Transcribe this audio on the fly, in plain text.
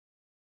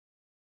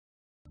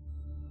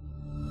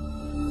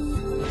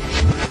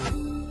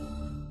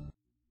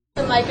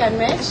Mike, I'm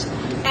Mitch.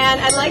 And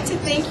I'd like to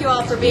thank you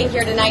all for being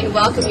here tonight and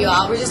welcome you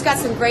all. We just got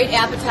some great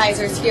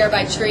appetizers here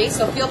by Tree,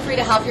 so feel free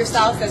to help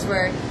yourself as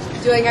we're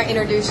doing our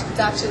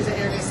introductions and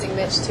introducing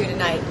Mitch too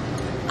tonight.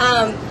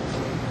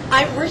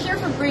 We're here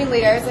for Green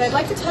Leaders, and I'd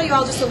like to tell you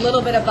all just a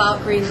little bit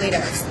about Green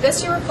Leaders.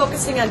 This year we're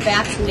focusing on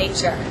back to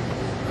nature.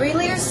 Green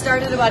Leaders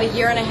started about a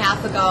year and a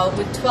half ago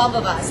with 12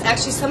 of us.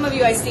 Actually, some of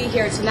you I see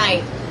here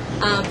tonight.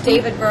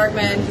 David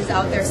Bergman, who's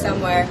out there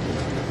somewhere.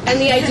 And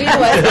the idea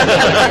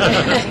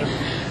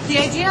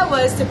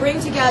was to bring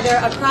together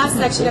a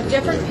cross-section of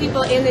different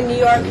people in the New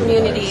York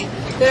community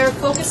that are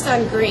focused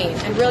on green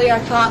and really are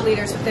thought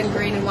leaders within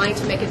green and wanting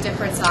to make a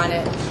difference on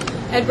it.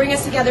 And bring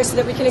us together so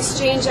that we can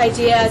exchange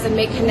ideas and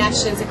make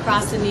connections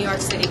across the New York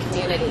City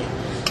community.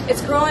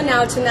 It's growing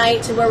now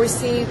tonight to where we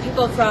see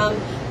people from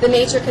the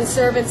Nature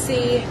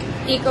Conservancy,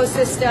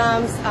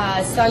 ecosystems,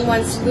 Sun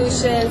One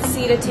Solutions,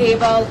 Seed to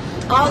Table,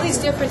 all these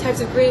different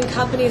types of green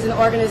companies and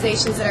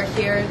organizations that are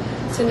here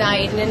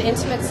tonight in an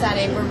intimate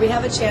setting where we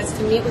have a chance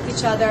to meet with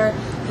each other,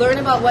 learn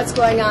about what's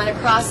going on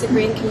across the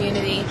green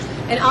community,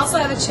 and also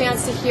have a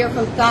chance to hear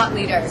from thought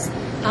leaders.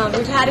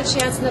 We've had a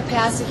chance in the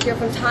past to hear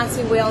from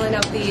Tansy Whalen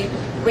of the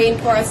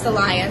Rainforest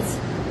Alliance,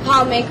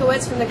 Paul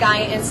Mankiewicz from the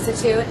Gaia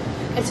Institute,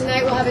 and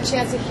tonight we'll have a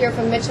chance to hear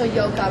from Mitchell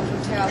Joachim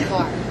from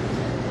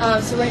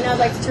Terraform. So right now I'd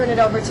like to turn it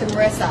over to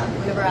Marissa,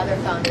 one of our other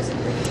founders of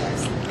Green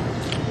Leaders.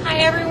 Hi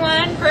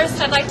everyone.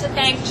 First I'd like to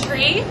thank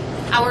Tree,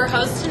 our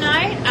host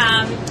tonight.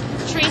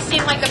 Tree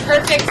seemed like the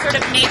perfect sort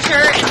of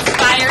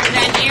nature-inspired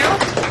venue,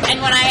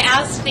 and when I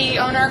asked the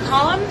owner,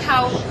 Colin,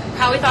 how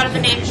he thought of the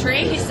name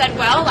Tree, he said,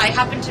 well, I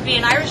happen to be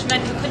an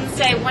Irishman who couldn't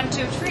say 1,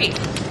 2, tree.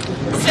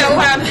 So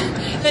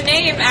the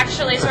name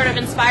actually sort of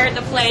inspired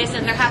the place,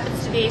 and there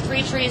happens to be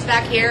 3 trees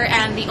back here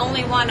and the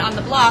only one on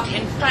the block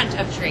in front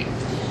of Tree.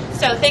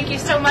 So thank you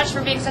so much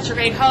for being such a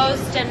great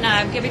host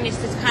and giving these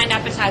kind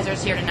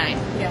appetizers here tonight.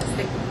 Yes,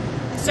 thank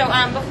you. So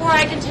before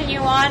I continue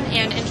on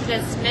and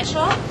introduce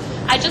Mitchell,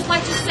 I'd just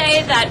like to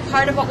say that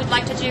part of what we'd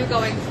like to do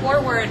going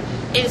forward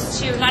is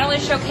to not only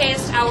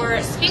showcase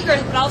our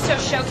speakers, but also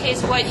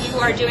showcase what you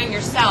are doing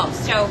yourselves.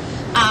 So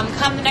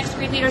come the next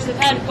Green Leaders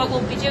event, what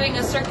we'll be doing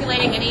is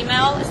circulating an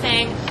email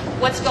saying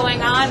what's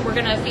going on. We're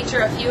going to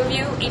feature a few of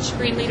you each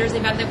Green Leaders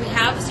event that we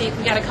have, so you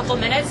can get a couple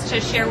minutes to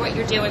share what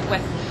you're doing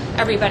with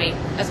everybody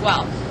as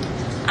well.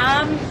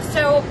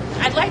 So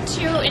I'd like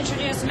to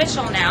introduce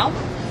Mitchell now,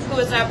 who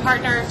is a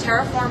partner of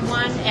Terraform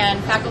One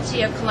and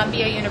faculty of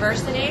Columbia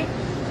University.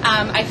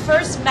 I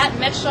first met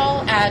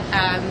Mitchell at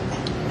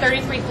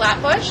 33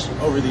 Flatbush.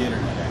 Over the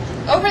internet,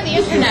 actually. Over the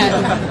internet.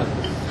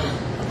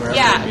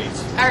 Yeah.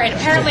 All right.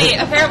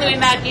 Apparently we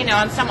met,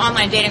 on some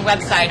online dating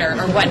website or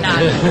whatnot.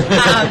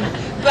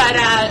 But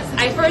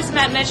I first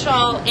met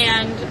Mitchell,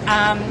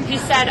 and he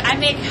said, "I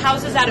make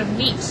houses out of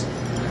meat."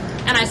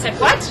 And I said,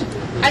 "What?"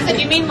 I said,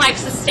 "You mean like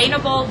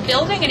sustainable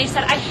building?" And he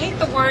said, "I hate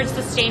the word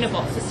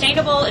sustainable.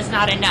 Sustainable is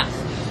not enough.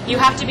 You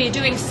have to be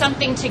doing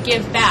something to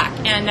give back."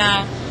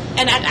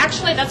 And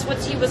actually, that's what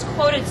he was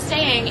quoted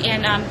saying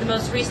in the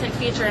most recent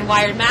feature in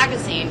Wired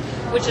magazine,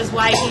 which is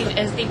why he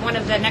is one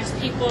of the next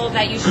people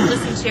that you should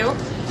listen to,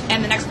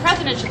 and the next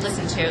president should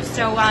listen to.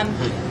 So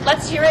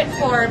let's hear it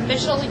for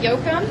Mitchell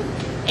Joachim,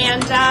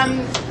 and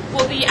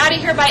we'll be out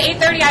of here by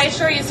 8:30, I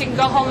assure you, so you can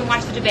go home and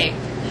watch the debate.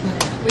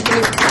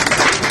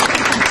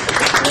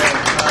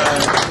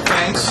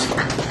 Thanks.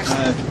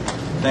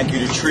 Thank you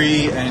to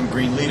Tree and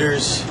Green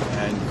Leaders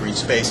and Green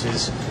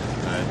Spaces,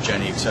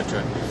 Jenny,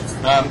 etc.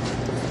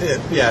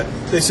 Yeah,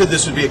 they said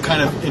this would be a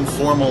kind of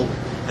informal,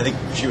 I think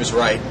she was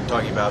right,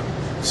 talking about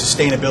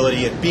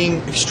sustainability and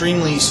being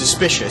extremely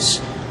suspicious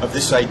of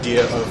this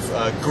idea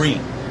of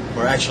green,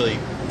 or actually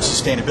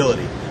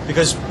sustainability,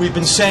 because we've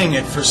been saying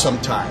it for some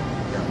time.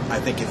 I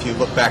think if you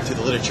look back to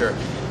the literature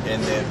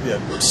in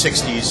the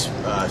 60s,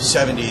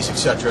 70s,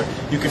 etc.,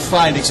 you could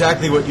find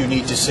exactly what you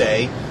need to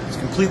say. It's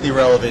completely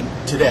relevant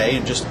today,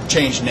 and just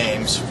change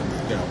names from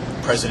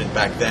President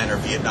back then, or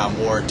Vietnam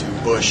War, to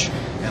Bush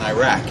and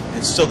Iraq.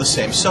 It's still the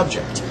same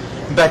subject.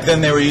 And back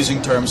then they were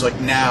using terms like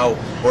now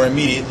or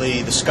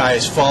immediately, the sky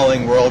is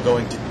falling, we're all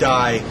going to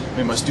die,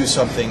 we must do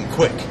something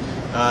quick.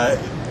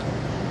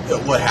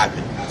 What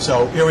happened?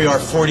 So here we are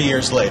 40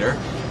 years later,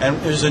 and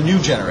there's a new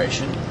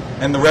generation,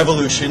 and the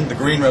revolution, the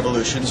green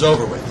revolution, is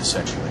over with,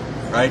 essentially.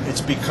 Right?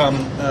 It's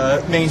become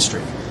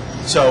mainstream.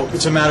 So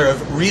it's a matter of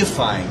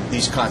reifying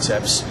these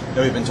concepts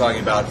that we've been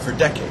talking about for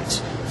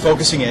decades,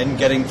 focusing in,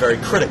 getting very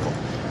critical.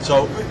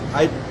 So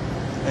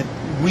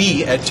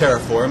we at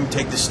Terraform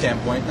take the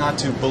standpoint not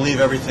to believe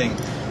everything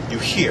you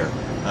hear.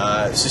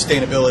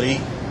 Sustainability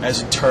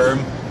as a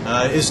term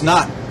is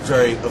not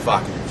very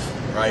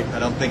evocative, right? I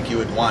don't think you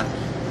would want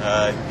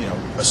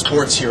a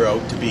sports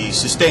hero to be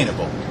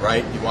sustainable,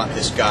 right? You want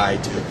this guy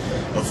to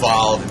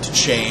evolve and to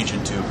change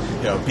and to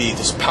be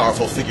this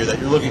powerful figure that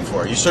you're looking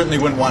for. You certainly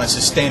wouldn't want a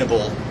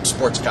sustainable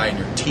sports guy in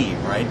your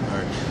team, right?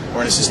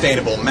 Or in a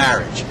sustainable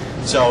marriage.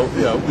 So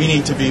we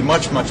need to be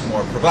much, much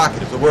more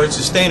provocative. The word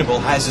sustainable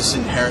has this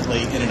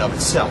inherently in and of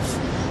itself.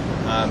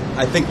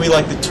 I think we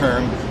like the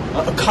term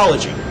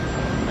ecology.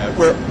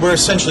 We're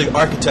essentially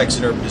architects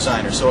and urban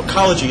designers, so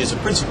ecology as a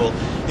principle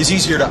is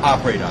easier to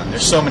operate on.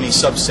 There's so many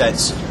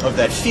subsets of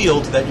that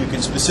field that you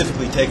can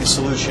specifically take a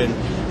solution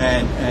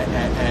and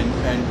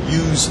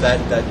use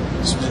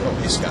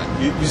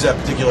use that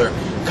particular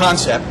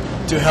concept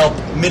to help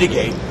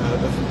mitigate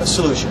a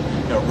solution.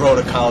 Road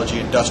ecology,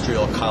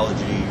 industrial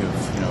ecology,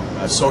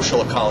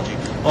 social ecology.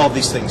 All of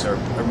these things are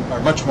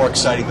much more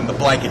exciting than the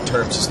blanket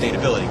term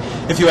sustainability.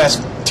 If you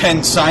ask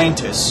 10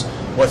 scientists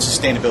what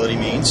sustainability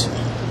means,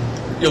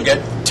 you'll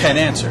get 10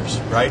 answers,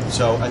 right?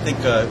 So I think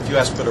if you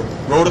ask what a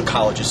road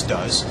ecologist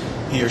does,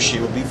 he or she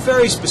will be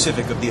very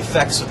specific of the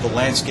effects of the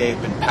landscape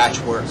and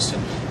patchworks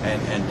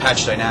and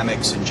patch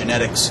dynamics and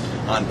genetics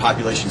on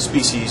population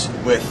species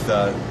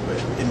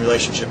in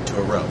relationship to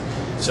a road.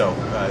 So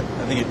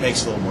I think it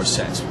makes a little more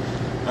sense.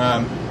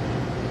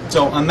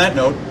 So on that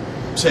note,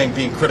 saying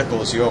being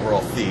critical is the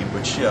overall theme,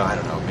 which, I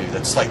don't know, maybe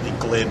that's slightly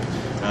glib,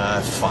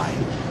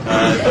 fine.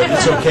 But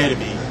it's okay to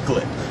be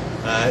glib.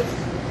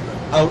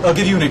 I'll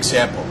give you an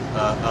example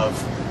of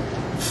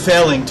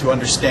failing to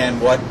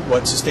understand what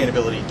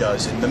sustainability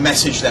does and the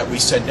message that we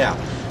send out.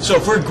 So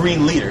if we're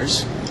green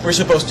leaders, we're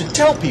supposed to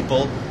tell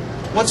people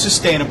what's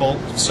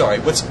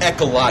what's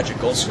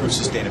ecological, screw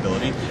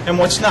sustainability, and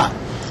what's not.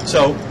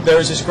 So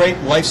there's this great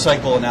life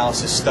cycle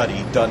analysis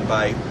study done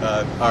by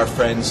our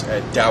friends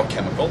at Dow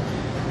Chemical,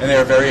 and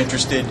they're very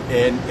interested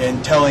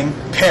in telling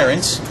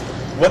parents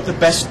what the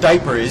best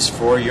diaper is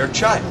for your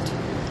child.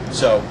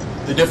 So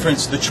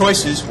the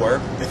choices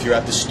were, if you're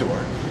at the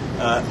store,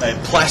 a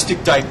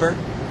plastic diaper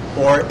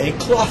or a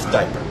cloth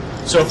diaper.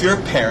 So if you're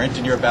a parent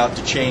and you're about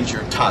to change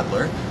your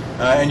toddler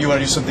and you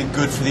want to do something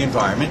good for the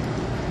environment,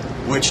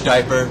 which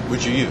diaper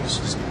would you use?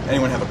 Does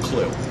anyone have a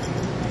clue?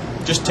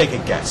 Just take a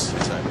guess.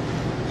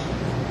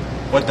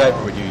 What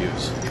diaper would you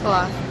use?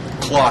 Cloth.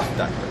 Cloth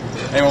diaper.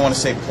 Anyone want to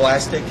say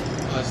plastic?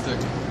 Plastic.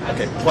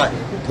 Okay,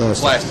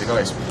 plastic.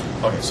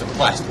 Okay, so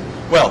plastic.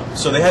 Well,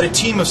 so they had a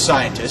team of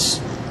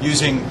scientists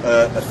using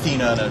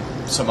Athena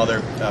and some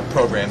other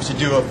programs to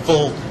do a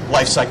full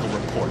life cycle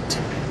report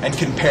and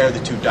compare the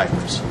two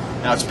diapers.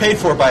 Now, it's paid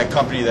for by a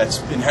company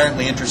that's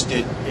inherently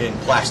interested in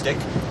plastic,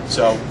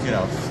 so,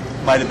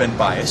 might have been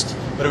biased,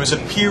 but it was a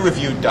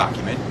peer-reviewed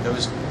document that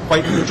was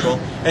quite neutral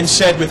and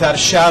said without a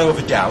shadow of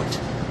a doubt,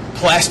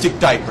 plastic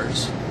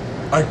diapers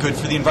are good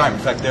for the environment.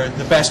 In fact, they're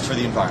the best for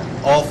the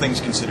environment. All things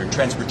considered,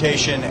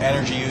 transportation,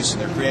 energy use in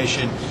their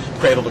creation,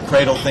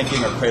 cradle-to-cradle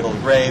thinking or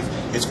cradle-to-grave.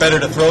 It's better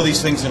to throw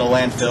these things in a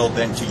landfill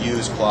than to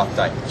use cloth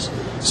diapers.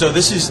 So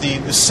this is the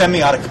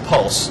semiotic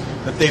pulse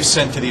that they've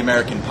sent to the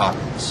American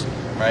populace.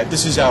 Right?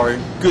 This is our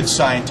good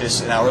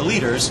scientists and our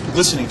leaders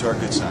listening to our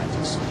good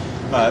scientists.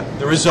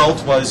 The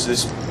result was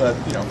this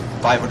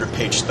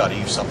 500-page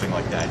study or something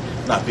like that,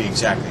 not being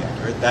exactly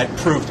accurate, that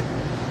proved it.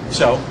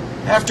 So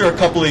after a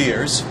couple of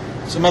years,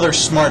 some other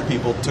smart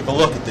people took a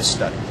look at this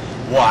study.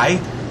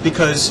 Why?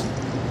 Because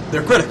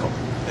they're critical.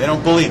 They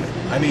don't believe it.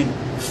 I mean,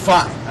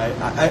 fine.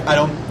 I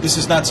don't. This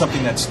is not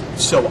something that's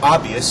so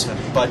obvious,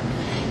 but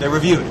they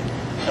reviewed it,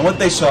 and what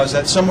they saw is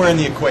that somewhere in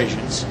the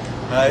equations,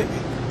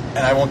 and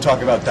I won't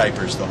talk about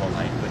diapers the whole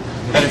night, but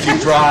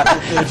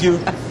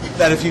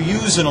that if you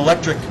use an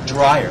electric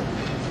dryer,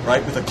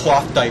 right, with a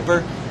cloth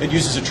diaper, it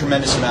uses a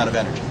tremendous amount of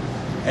energy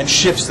and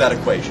shifts that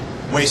equation,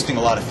 wasting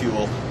a lot of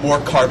fuel, more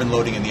carbon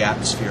loading in the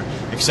atmosphere,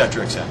 et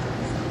cetera, et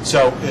cetera.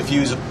 So if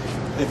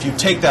you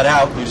take that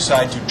out and you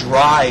decide to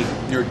dry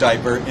your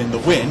diaper in the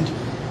wind,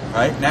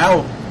 right,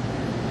 now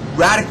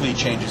radically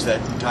changes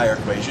that entire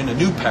equation, a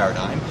new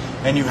paradigm,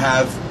 and you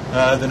have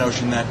the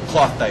notion that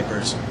cloth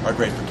diapers are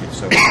great for kids.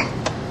 So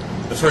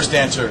the first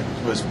answer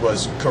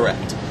was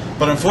correct.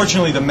 But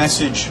unfortunately, the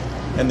message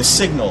and the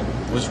signal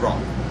was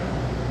wrong.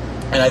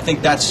 And I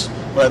think that's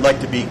what I'd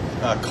like to be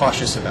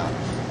cautious about.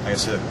 I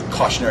guess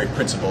cautionary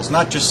principles.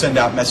 Not just send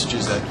out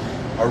messages that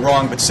are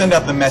wrong, but send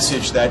out the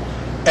message that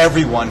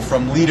everyone,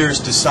 from leaders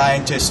to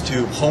scientists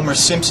to Homer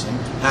Simpson,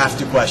 have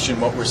to question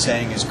what we're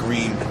saying is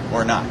green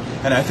or not.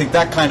 And I think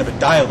that kind of a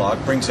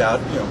dialogue brings out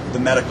the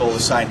medical, the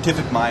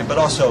scientific mind, but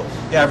also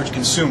the average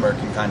consumer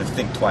can kind of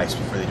think twice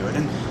before they do it.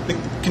 And the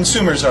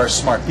consumers are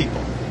smart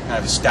people, kind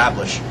of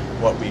establish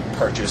what we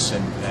purchase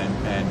and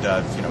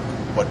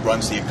what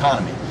runs the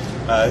economy.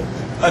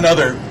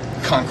 Another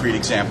concrete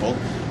example,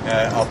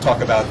 I'll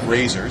talk about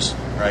razors.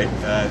 Right?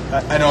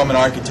 I know I'm an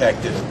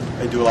architect and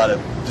I do a lot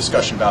of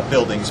discussion about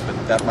buildings, but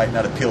that might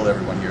not appeal to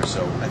everyone here,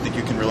 so I think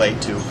you can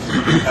relate to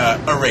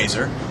a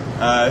razor.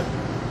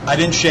 I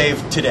didn't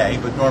shave today,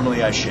 but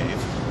normally I shave.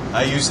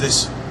 I use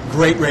this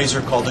great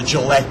razor called a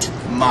Gillette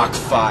Mach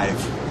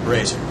 5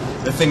 razor.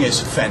 The thing is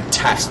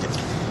fantastic.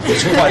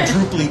 It's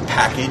quadruply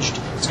packaged.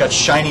 It's got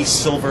shiny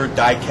silver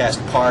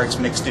die-cast parts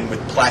mixed in with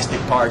plastic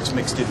parts,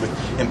 mixed in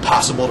with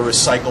impossible to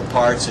recycle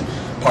parts, and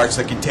parts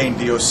that contain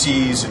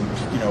VOCs and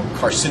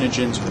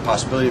carcinogens with the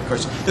possibility of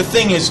carcinogens. The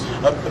thing is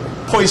a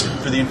poison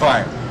for the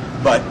environment,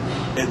 but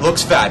it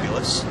looks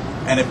fabulous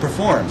and it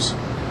performs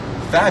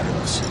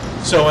fabulous.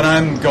 So when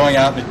I'm going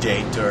out on a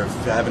date or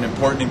have an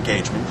important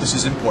engagement, this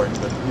is important,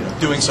 but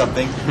doing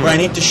something where I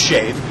need to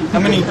shave,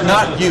 I'm going to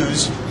not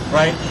use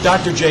right?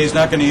 Dr. J is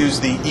not going to use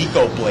the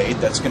Eco Blade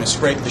that's going to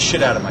scrape the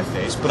shit out of my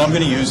face, but I'm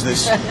going to use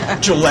this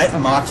Gillette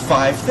Mach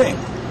 5 thing.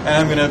 And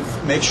I'm going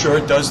to make sure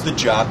it does the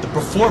job, the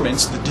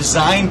performance, the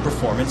design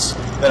performance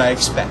that I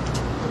expect,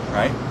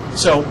 right?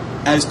 So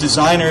as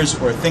designers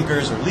or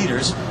thinkers or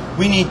leaders,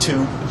 we need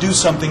to do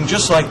something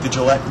just like the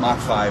Gillette Mach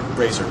 5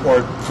 razor,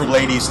 or for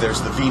ladies,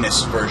 there's the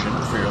Venus version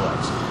for your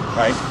legs,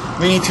 right?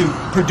 We need to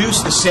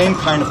produce the same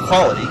kind of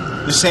quality,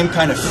 the same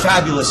kind of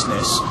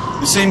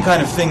fabulousness, the same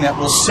kind of thing that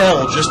will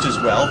sell just as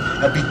well,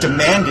 and be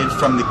demanded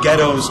from the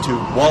ghettos to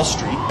Wall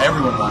Street.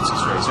 Everyone wants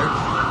this razor,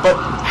 but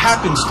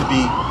happens to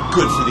be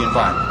good for the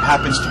environment,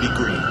 happens to be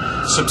green.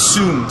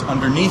 Subsumed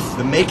underneath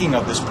the making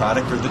of this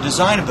product or the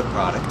design of the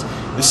product,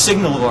 the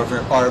signal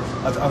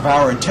of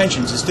our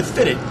intentions is to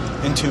fit it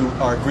into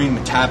our green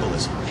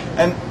metabolism,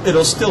 and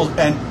it'll still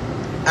and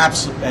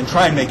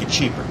try and make it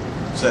cheaper,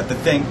 so that the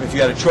thing, if you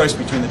had a choice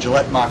between the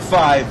Gillette Mach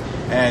 5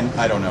 and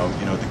I don't know,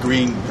 the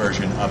green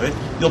version of it,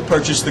 you'll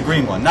purchase the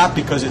green one, not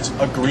because it's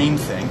a green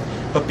thing,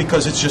 but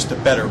because it's just a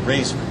better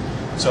razor.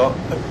 So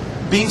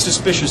being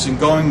suspicious and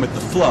going with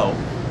the flow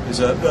is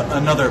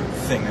another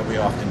thing that we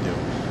often do.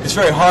 It's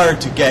very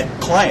hard to get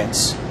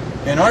clients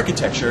in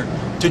architecture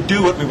to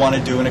do what we want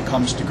to do when it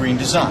comes to green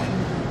design.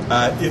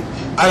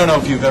 I don't know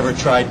if you've ever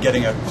tried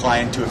getting a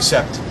client to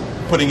accept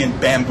putting in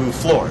bamboo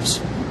floors,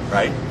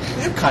 right?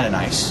 They're kind of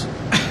nice,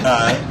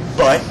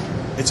 but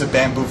it's a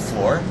bamboo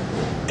floor.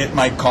 It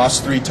might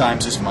cost 3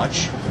 times as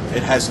much.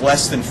 It has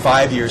less than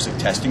 5 years of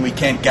testing. We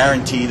can't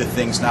guarantee the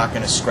thing's not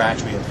going to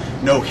scratch. We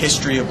have no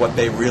history of what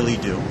they really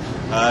do.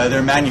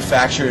 They're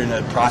manufactured in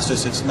a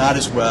process that's not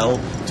as well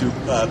to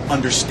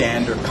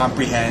understand or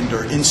comprehend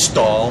or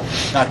install.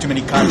 Not too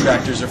many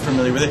contractors are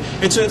familiar with it.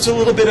 It's a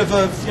little bit of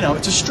a,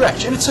 it's a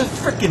stretch. And it's a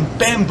frickin'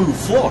 bamboo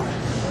floor.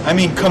 I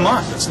mean, come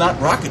on, it's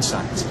not rocket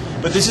science.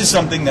 But this is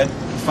something that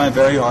we find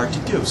very hard to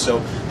do. So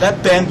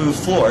that bamboo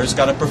floor has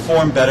got to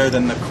perform better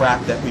than the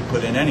crap that we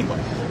put in anyway,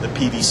 the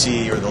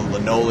PVC or the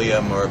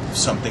linoleum or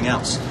something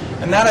else.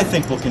 And that, I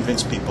think, will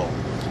convince people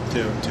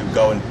to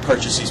go and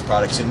purchase these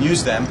products and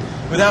use them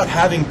without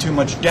having too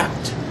much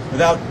doubt,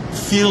 without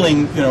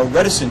feeling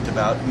reticent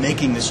about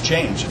making this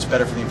change. It's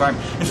better for the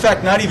environment. In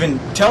fact, not even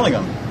telling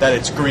them that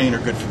it's green or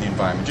good for the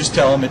environment. Just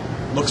tell them it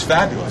looks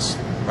fabulous,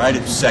 right?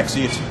 It's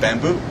sexy, it's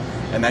bamboo,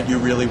 and that you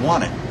really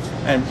want it.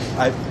 And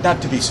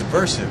not to be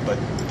subversive, but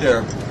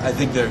I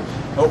think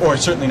or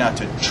certainly not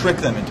to trick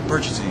them into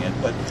purchasing it,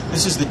 but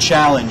this is the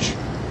challenge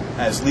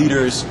as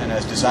leaders and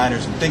as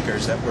designers and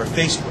thinkers that we're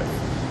faced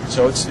with.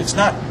 So it's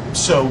not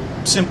so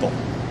simple.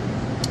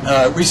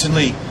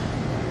 Recently,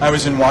 I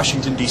was in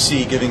Washington,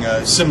 D.C. giving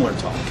a similar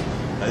talk.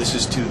 This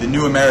is to the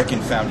New American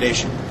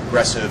Foundation,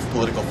 progressive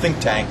political think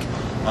tank,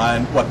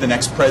 on what the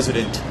next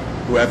president,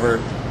 whoever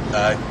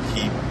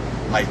he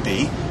might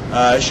be,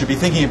 should be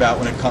thinking about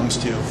when it comes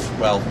to,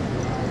 well,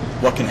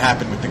 what can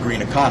happen with the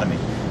green economy.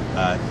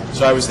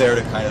 So I was there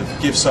to kind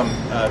of give some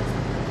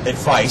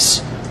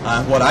advice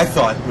on what I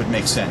thought would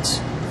make sense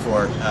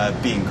for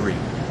being green.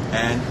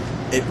 And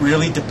it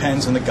really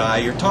depends on the guy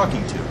you're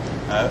talking to.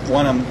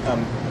 One, I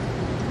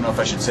don't know if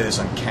I should say this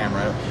on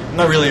camera. I'm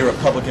not really a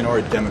Republican or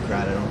a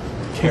Democrat. I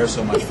don't care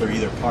so much for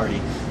either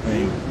party, I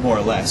mean, more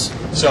or less.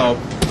 So,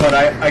 but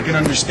I can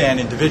understand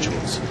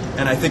individuals.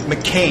 And I think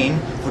McCain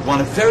would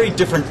want a very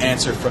different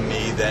answer from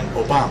me than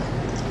Obama,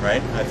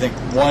 right? I think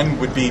one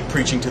would be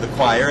preaching to the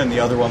choir and the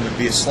other one would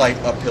be a slight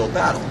uphill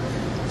battle.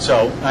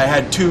 So I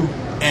had 2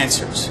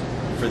 answers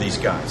for these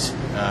guys.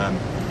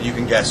 You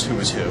can guess who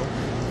is who.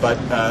 But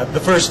the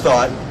first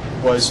thought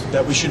was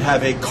that we should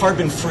have a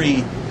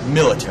carbon-free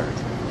military.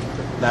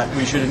 That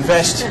we should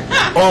invest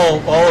all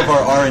of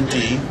our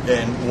R&D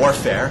in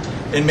warfare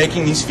in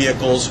making these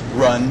vehicles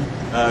run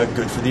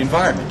good for the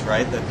environment,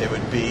 right? That they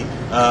would be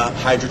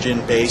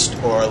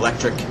hydrogen-based or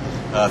electric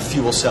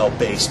fuel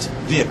cell-based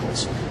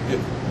vehicles.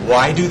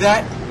 Why do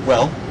that?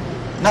 Well,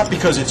 not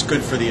because it's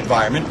good for the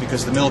environment,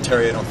 because the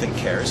military I don't think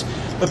cares,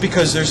 but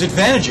because there's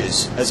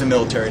advantages as a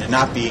military to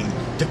not being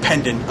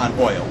dependent on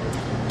oil,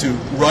 to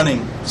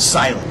running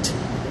silent,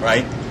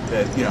 right?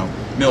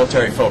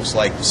 Military folks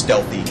like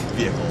stealthy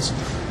vehicles,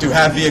 to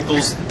have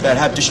vehicles that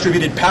have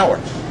distributed power,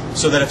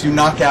 so that if you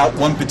knock out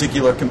one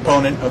particular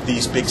component of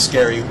these big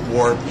scary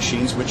war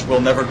machines, which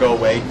will never go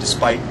away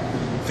despite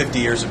 50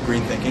 years of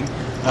green thinking,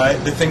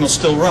 the thing will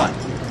still run.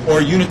 Or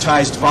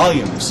unitized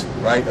volumes,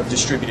 right, of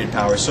distributed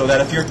power, so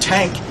that if your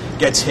tank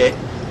gets hit,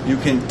 you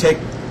can take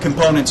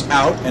components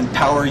out and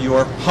power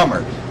your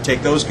Hummer.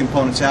 Take those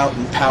components out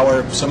and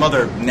power some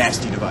other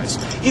nasty device.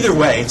 Either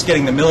way, it's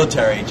getting the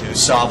military to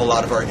solve a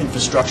lot of our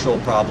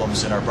infrastructural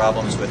problems and our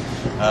problems with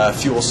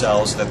fuel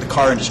cells that the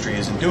car industry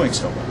isn't doing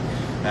so well,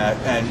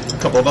 and a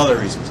couple of other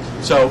reasons.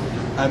 So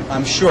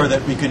I'm sure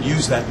that we could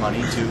use that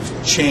money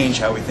to change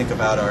how we think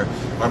about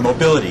our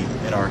mobility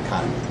in our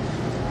economy.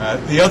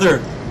 The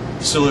other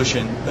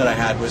solution that I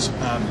had was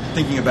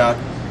thinking about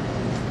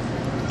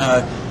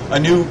a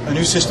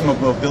new system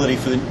of mobility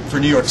for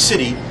New York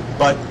City,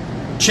 but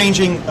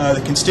changing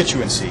the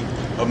constituency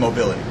of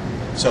mobility.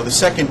 So the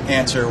second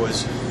answer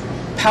was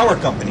power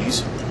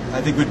companies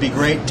I think would be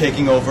great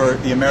taking over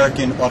the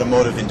American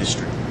automotive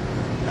industry.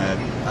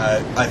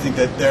 I think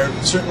that they're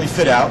certainly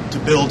fit out to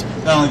build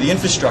not only the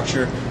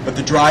infrastructure, but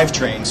the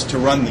drivetrains to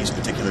run these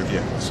particular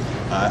vehicles.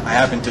 I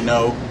happen to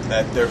know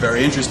that they're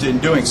very interested in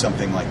doing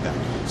something like that.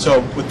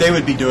 So what they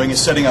would be doing is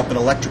setting up an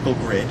electrical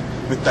grid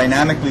with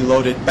dynamically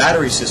loaded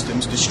battery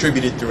systems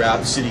distributed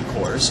throughout city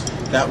cores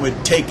that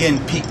would take in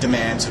peak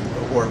demands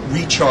or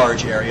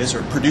recharge areas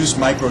or produce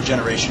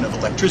micro-generation of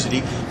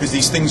electricity, because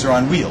these things are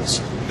on wheels.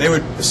 They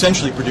would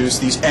essentially produce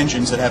these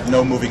engines that have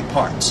no moving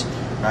parts,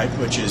 right,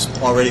 which has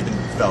already been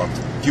developed.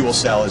 Fuel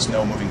cell is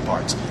no moving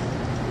parts.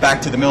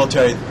 Back to the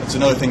military, that's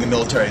another thing the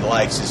military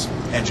likes, is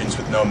engines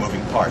with no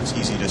moving parts,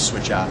 easy to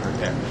switch out and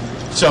repair.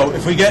 So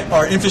if we get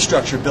our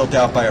infrastructure built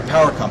out by our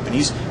power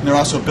companies, and they're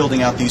also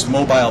building out these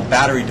mobile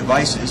battery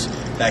devices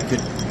that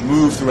could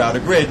move throughout a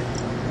grid,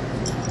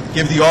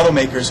 give the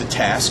automakers a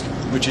task,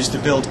 which is to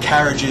build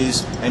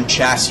carriages and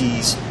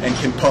chassis and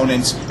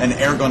components and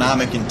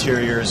ergonomic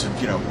interiors of,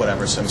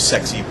 whatever, some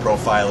sexy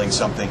profiling,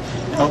 something.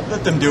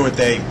 Let them do what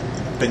they've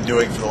been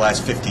doing for the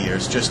last 50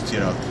 years, just,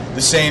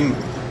 the same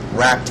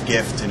wrapped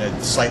gift in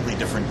a slightly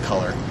different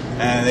color.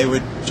 And they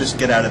would just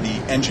get out of the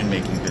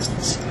engine-making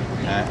business.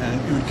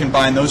 And you would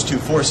combine those two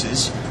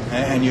forces,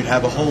 and you'd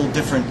have a whole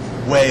different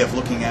way of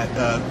looking at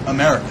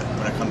America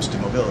when it comes to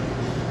mobility.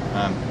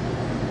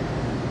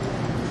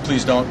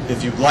 Please don't,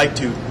 if you'd like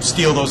to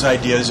steal those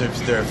ideas,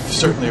 they're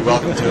certainly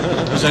welcome to.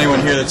 If there's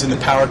anyone here that's in the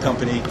power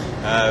company,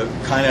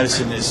 Con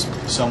Edison is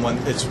someone,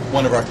 it's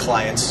one of our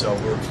clients, so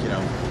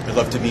we'd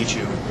love to meet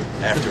you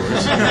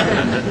afterwards.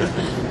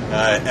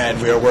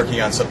 And we are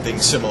working on something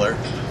similar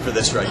for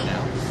this right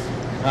now.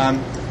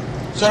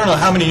 So I don't know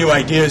how many new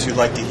ideas you'd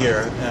like to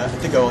hear. I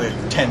think I only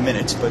have 10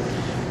 minutes, but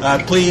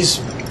please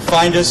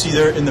find us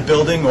either in the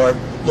building or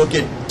look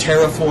at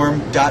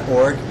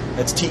terraform.org.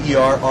 That's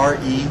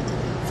T-E-R-R-E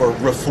for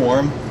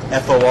reform,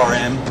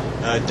 F-O-R-M,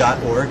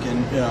 .org.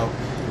 And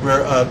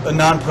we're a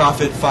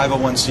nonprofit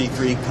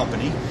 501c3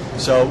 company,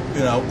 so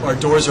our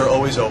doors are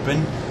always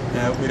open.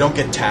 We don't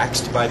get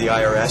taxed by the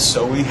IRS,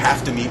 so we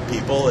have to meet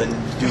people and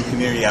do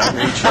community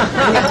outreach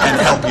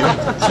and help you.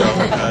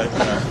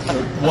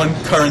 So one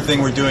current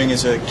thing we're doing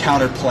is a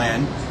counter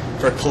plan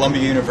for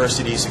Columbia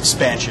University's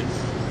expansion.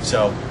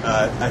 So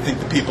I think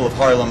the people of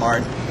Harlem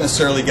aren't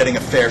necessarily getting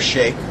a fair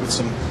shake with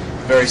some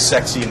very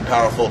sexy and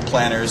powerful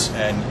planners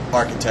and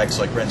architects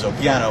like Renzo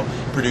Piano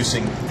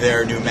producing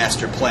their new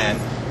master plan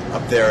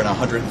up there on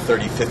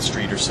 135th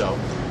Street or so.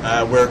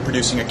 We're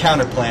producing a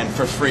counter plan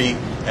for free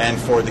and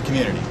for the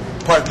community.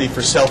 Partly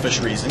for selfish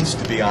reasons,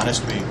 to be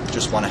honest. We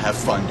just want to have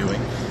fun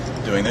doing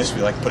this.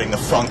 We like putting the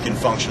funk in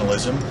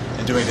functionalism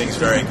and doing things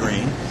very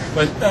green.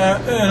 But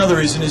another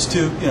reason is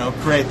to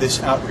create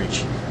this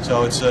outreach.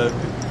 So it's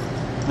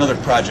another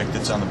project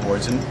that's on the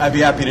boards, and I'd be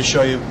happy to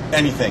show you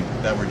anything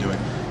that we're doing.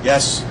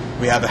 Yes,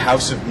 we have a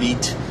house of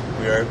meat.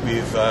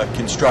 We've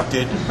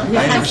constructed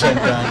 90%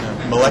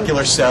 done a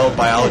molecular cell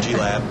biology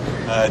lab.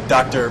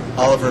 Dr.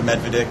 Oliver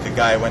Medvedik, the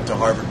guy I went to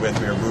Harvard with,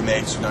 we were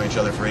roommates, we've known each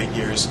other for 8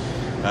 years,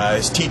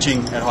 is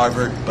teaching at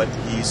Harvard, but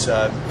he's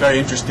very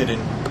interested in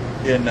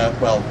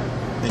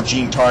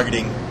gene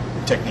targeting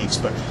techniques.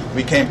 But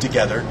we came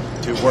together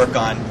to work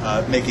on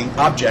making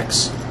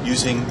objects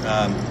using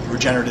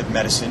regenerative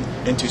medicine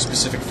into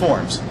specific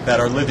forms that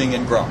are living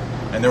and growing,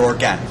 and they're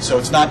organic. So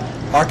it's not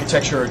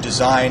architecture or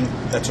design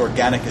that's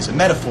organic as a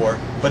metaphor,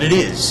 but it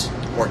is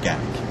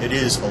organic. It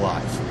is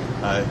alive.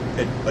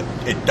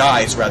 It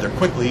dies rather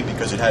quickly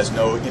because it has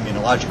no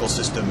immunological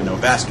system and no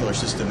vascular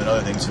system and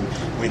other things, and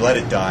we let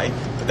it die,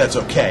 but that's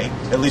okay.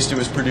 At least it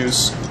was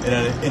produced in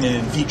an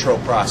in vitro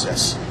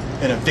process,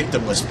 in a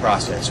victimless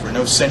process, where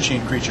no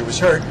sentient creature was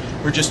hurt.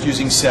 We're just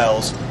using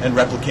cells and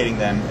replicating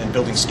them and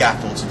building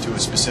scaffolds into a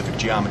specific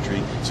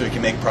geometry so we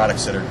can make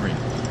products that are green.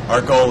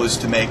 Our goal is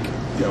to make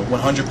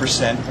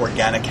 100%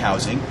 organic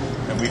housing,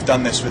 and we've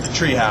done this with the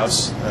tree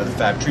house, the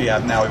Fab Tree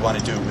House. Now we want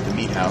to do it with the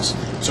meat house.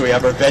 So we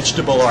have our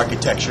vegetable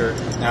architecture.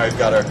 Now we've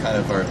got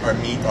our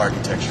meat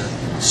architecture.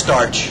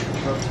 Starch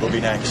will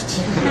be next.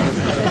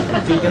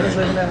 Vegans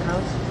live in that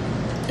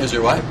house? Is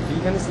there what?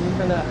 Vegans live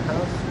in that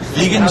house?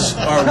 Vegans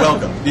are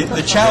welcome.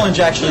 The challenge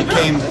actually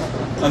came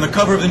on the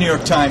cover of the New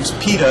York Times.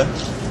 PETA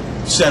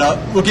set up,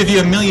 we'll give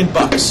you $1 million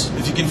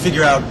if you can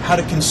figure out how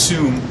to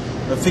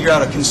figure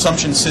out a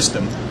consumption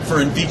system for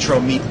in vitro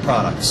meat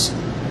products.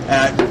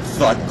 And I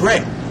thought,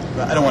 great.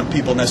 I don't want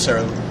people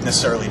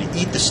necessarily to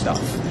eat the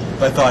stuff,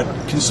 but I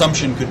thought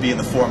consumption could be in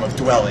the form of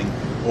dwelling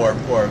or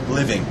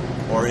living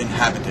or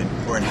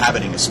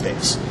inhabiting a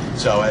space.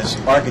 So as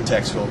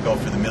architects, we'll go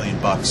for the $1 million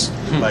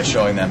by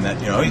showing them that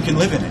you can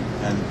live in it,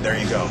 and there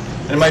you go.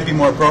 And it might be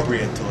more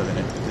appropriate to live in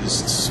it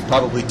because it's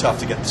probably tough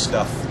to get the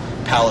stuff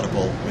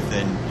palatable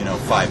within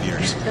 5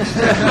 years.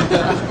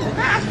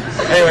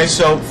 Anyway,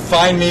 so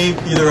find me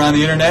either on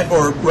the internet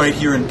or right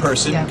here in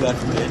person, God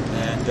forbid.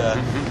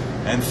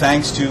 And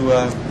thanks to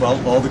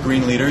all the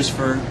green leaders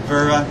for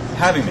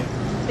having me.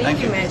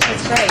 Thank you, Mitch.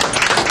 That's great.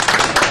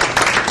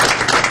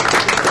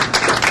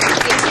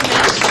 Thank you,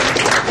 Mitch.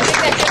 I think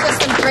that gives us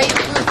some great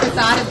food for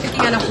thought. lot of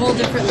thinking on a whole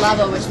different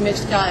level, which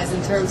Mitch does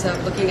in terms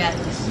of looking at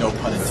No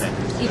pun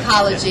intended.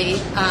 ecology,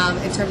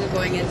 in terms of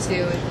going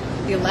into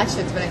the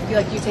elections, but I feel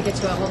like you take it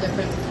to a whole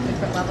different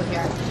level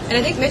here. And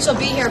I think Mitch will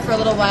be here for a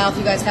little while if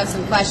you guys have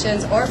some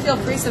questions, or feel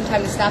free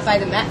sometime to stop by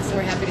the Mets, and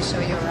we're happy to show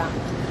you around.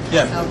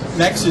 Yeah, So.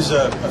 MEX is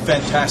a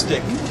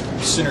fantastic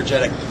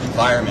synergetic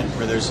environment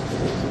where there's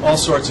all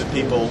sorts of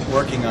people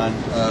working on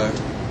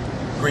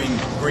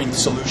green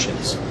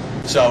solutions.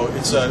 So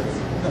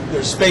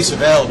there's space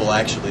available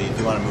actually if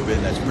you want to move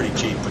in. That's pretty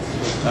cheap. But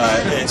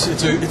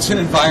it's an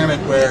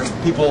environment where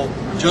people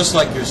just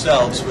like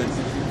yourselves would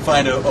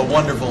find a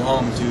wonderful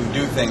home to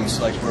do things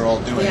like we're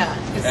all doing,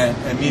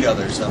 and meet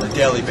others on a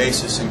daily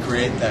basis and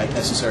create that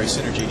necessary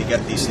synergy to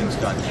get these things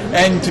done,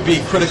 and to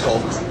be critical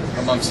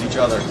amongst each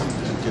other,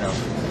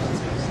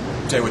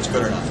 say what's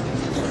good or not.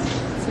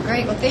 So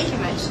great. Well, thank you,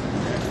 Mitch.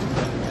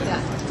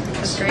 Yeah,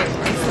 that's great.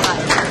 Thanks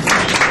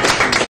a lot.